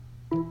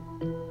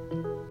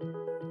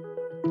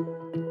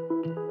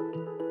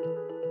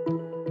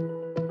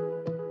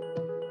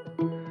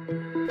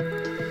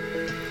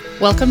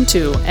Welcome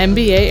to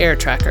MBA Air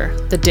Tracker,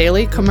 the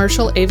daily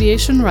commercial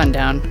aviation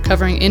rundown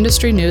covering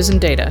industry news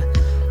and data.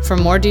 For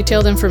more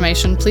detailed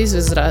information, please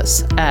visit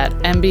us at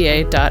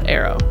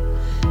mba.aero.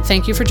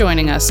 Thank you for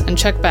joining us, and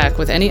check back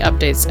with any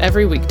updates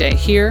every weekday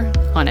here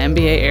on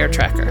MBA Air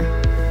Tracker.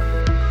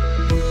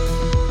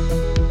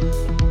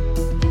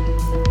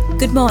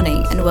 Good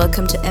morning and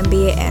welcome to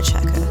MBA Air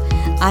Tracker.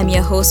 I'm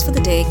your host for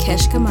the day,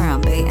 Keshika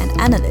Marambe, an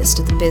analyst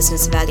of the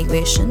Business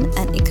Valuation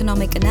and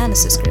Economic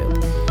Analysis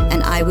Group,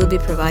 and I will be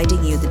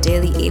providing you the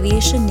daily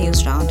aviation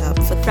news roundup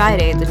for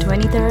Friday, the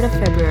 23rd of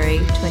February,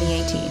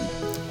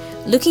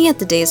 2018. Looking at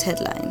the day's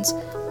headlines,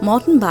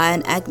 Morton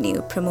Byron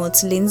Agnew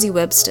promotes Lindsay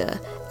Webster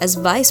as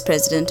Vice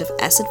President of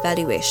Asset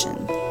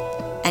Valuation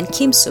and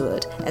Kim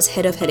Seward as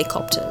Head of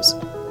Helicopters.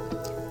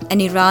 An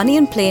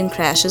Iranian plane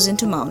crashes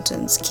into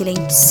mountains,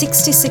 killing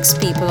 66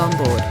 people on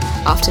board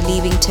after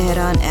leaving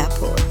Tehran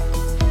airport.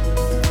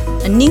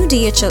 A new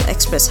DHL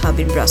Express hub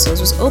in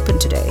Brussels was opened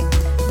today.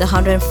 The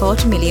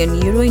 €140 million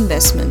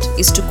investment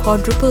is to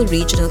quadruple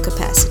regional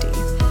capacity.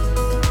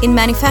 In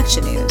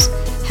manufacture news,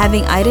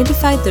 having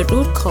identified the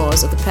root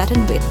cause of the Pratt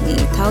 & Whitney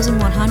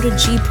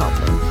 1100G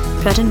problem,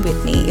 Pratt &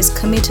 Whitney is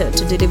committed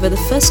to deliver the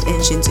first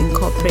engines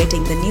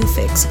incorporating the new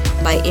fix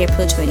by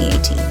April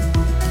 2018.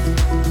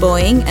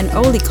 Boeing and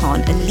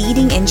Oerlikon, a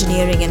leading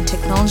engineering and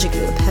technology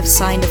group, have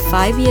signed a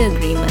 5-year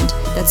agreement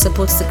that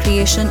supports the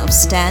creation of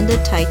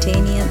standard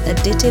titanium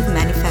additive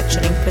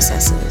manufacturing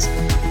processes.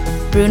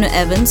 Bruno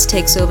Evans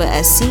takes over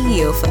as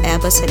CEO for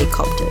Airbus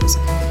Helicopters.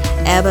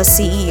 Airbus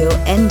CEO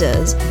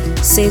Enders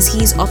says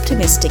he's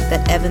optimistic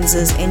that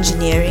Evans's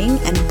engineering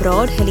and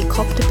broad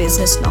helicopter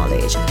business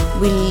knowledge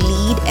will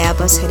lead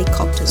Airbus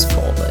Helicopters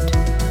forward.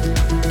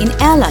 In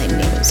airline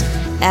news,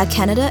 Air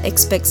Canada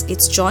expects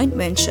its joint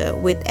venture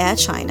with Air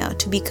China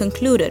to be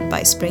concluded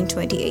by spring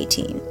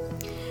 2018.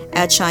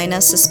 Air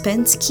China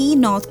suspends key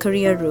North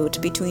Korea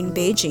route between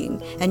Beijing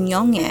and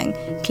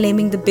Pyongyang,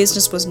 claiming the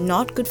business was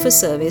not good for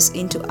service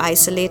into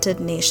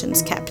isolated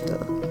nation's capital.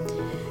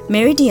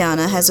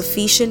 Meridiana has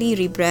officially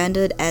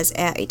rebranded as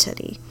Air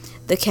Italy.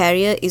 The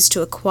carrier is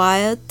to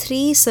acquire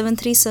 3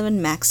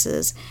 737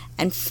 MAXs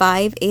and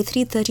 5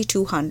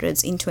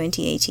 A330-200s in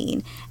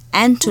 2018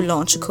 and to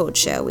launch a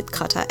codeshare with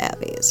Qatar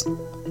Airways.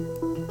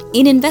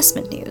 In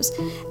investment news,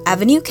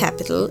 Avenue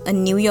Capital, a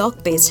New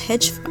York-based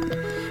hedge fund,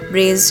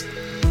 raised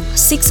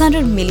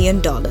 $600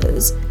 million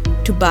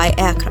to buy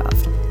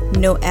aircraft.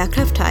 No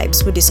aircraft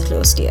types were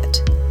disclosed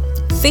yet.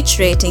 Fitch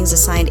Ratings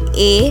assigned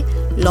A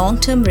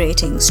long-term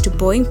ratings to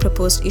Boeing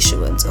proposed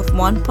issuance of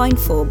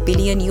 $1.4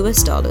 billion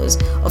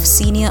of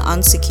senior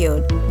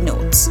unsecured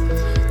notes.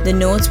 The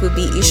notes will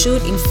be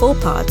issued in 4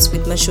 parts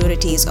with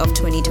maturities of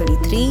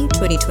 2023,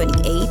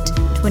 2028,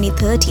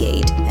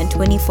 2038, and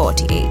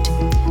 2048.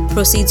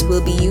 Proceeds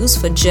will be used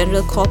for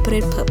general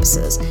corporate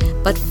purposes,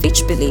 but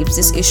Fitch believes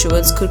this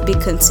issuance could be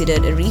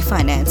considered a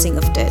refinancing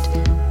of debt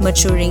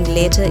maturing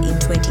later in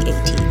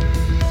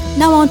 2018.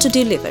 Now on to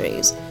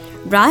deliveries.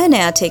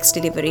 Ryanair takes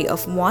delivery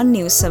of 1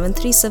 new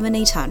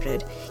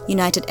 737-800,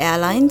 United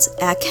Airlines,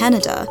 Air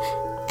Canada,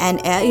 and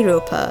Air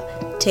Europa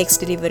takes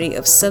delivery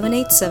of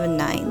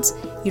 7879s,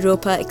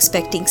 Europa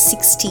expecting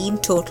 16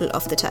 total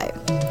of the type.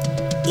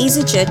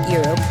 EasyJet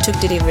Europe took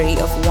delivery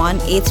of 1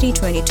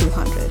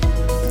 A320-200.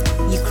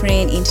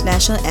 Ukraine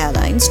International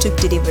Airlines took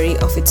delivery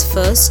of its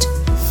first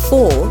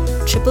 4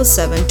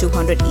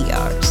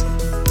 777-200ERs.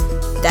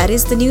 That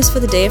is the news for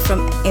the day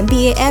from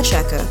MBA Air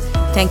Tracker.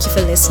 Thank you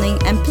for listening,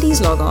 and please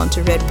log on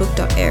to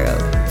redbook.aero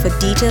for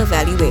detailed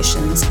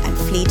valuations and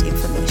fleet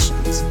information.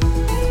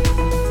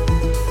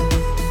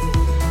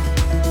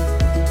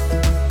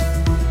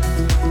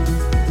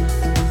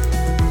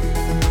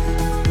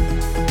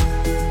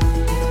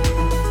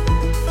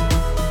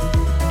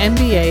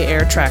 MBA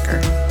Air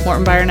Tracker.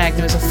 Morton Byron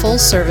Agnew is a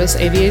full-service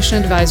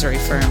aviation advisory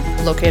firm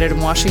located in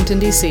Washington,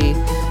 D.C.,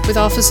 with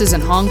offices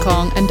in Hong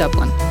Kong and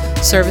Dublin,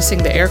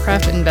 servicing the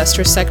aircraft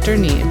investor sector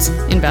needs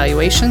in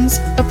valuations,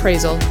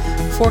 appraisal,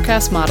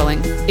 forecast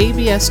modeling,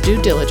 ABS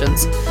due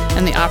diligence,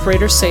 and the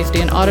operator safety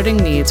and auditing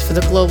needs for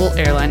the global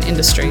airline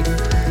industry.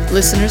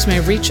 Listeners may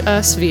reach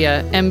us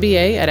via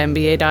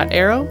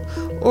mba@mba.aero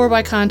or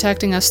by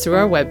contacting us through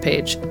our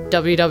webpage,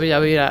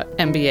 www.mba.aero.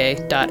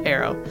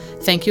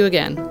 Thank you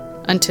again.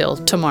 Until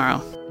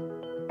tomorrow.